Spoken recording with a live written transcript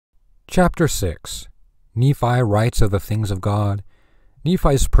Chapter 6. Nephi writes of the things of God.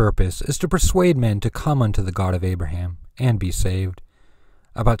 Nephi's purpose is to persuade men to come unto the God of Abraham, and be saved.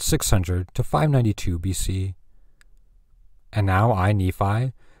 About 600 to 592 BC. And now I,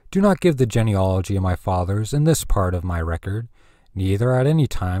 Nephi, do not give the genealogy of my fathers in this part of my record, neither at any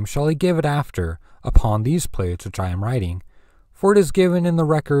time shall I give it after, upon these plates which I am writing, for it is given in the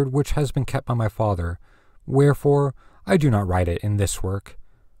record which has been kept by my father, wherefore I do not write it in this work.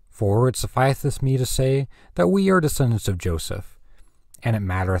 For it sufficeth me to say that we are descendants of Joseph. And it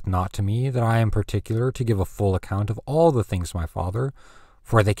mattereth not to me that I am particular to give a full account of all the things of my father,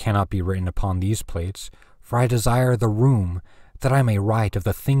 for they cannot be written upon these plates, for I desire the room, that I may write of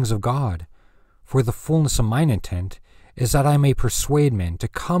the things of God. For the fullness of mine intent is that I may persuade men to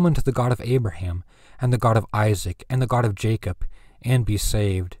come unto the God of Abraham, and the God of Isaac, and the God of Jacob, and be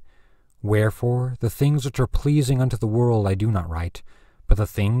saved. Wherefore the things which are pleasing unto the world I do not write, but the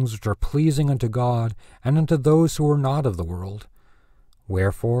things which are pleasing unto God, and unto those who are not of the world.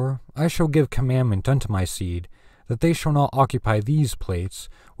 Wherefore I shall give commandment unto my seed, that they shall not occupy these plates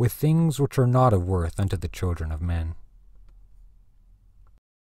with things which are not of worth unto the children of men.